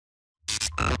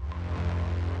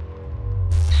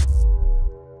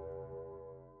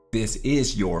This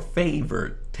is your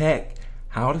favorite tech,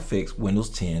 how to fix Windows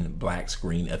 10 black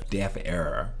screen of death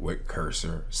error with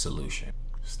cursor solution.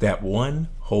 Step 1,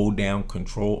 hold down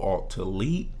Ctrl Alt to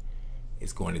delete.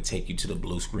 It's going to take you to the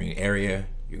blue screen area.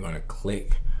 You're going to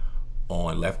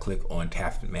left click on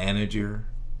Task Manager.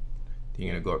 Then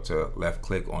you're going to go up to left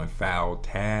click on File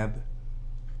tab.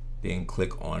 Then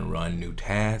click on Run New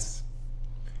Task.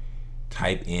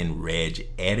 Type in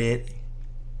regedit.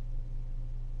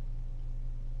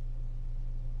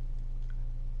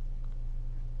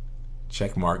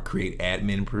 Checkmark create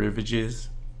admin privileges.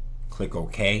 Click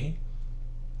OK.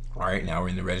 All right, now we're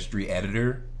in the registry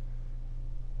editor.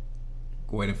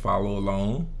 Go ahead and follow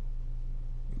along.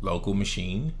 Local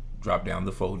machine, drop down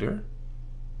the folder.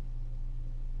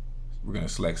 We're going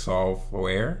to select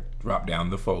software, drop down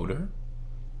the folder.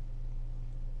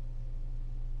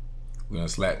 We're going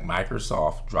to select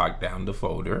Microsoft, drop down the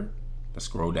folder. Let's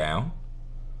scroll down.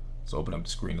 Let's open up the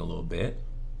screen a little bit.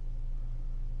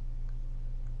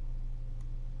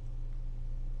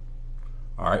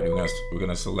 All right, we're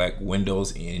gonna select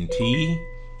Windows NT.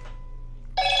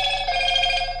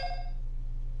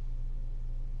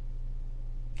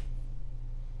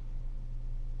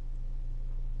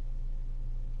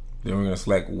 Then we're gonna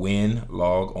select Win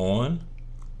Log On.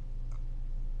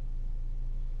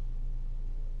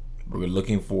 We're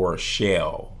looking for a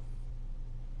shell.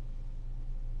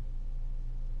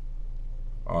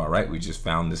 All right, we just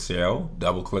found the shell.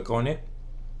 Double click on it.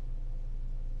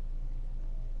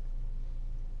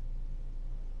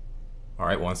 All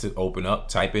right, once it open up,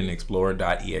 type in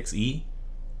explorer.exe.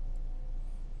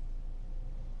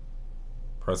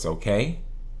 Press OK.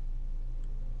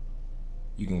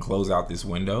 You can close out this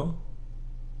window.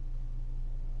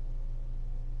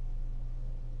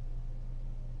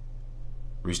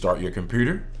 Restart your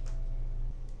computer.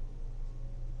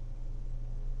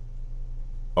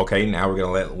 Okay, now we're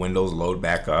gonna let Windows load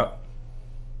back up.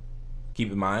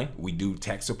 Keep in mind, we do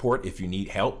tech support. If you need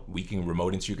help, we can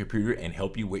remote into your computer and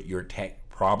help you with your tech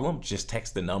problem. Just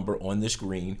text the number on the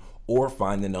screen or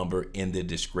find the number in the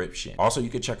description. Also, you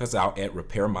can check us out at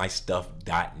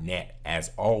repairmystuff.net.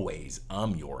 As always,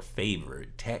 I'm your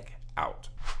favorite tech out.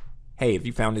 Hey, if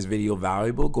you found this video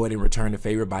valuable, go ahead and return the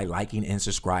favor by liking and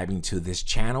subscribing to this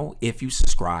channel. If you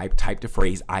subscribe, type the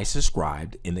phrase "I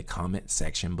subscribed" in the comment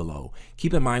section below.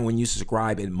 Keep in mind, when you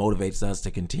subscribe, it motivates us to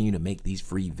continue to make these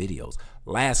free videos.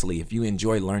 Lastly, if you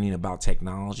enjoy learning about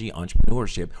technology,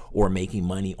 entrepreneurship, or making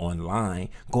money online,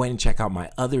 go ahead and check out my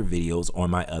other videos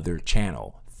on my other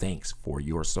channel. Thanks for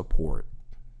your support.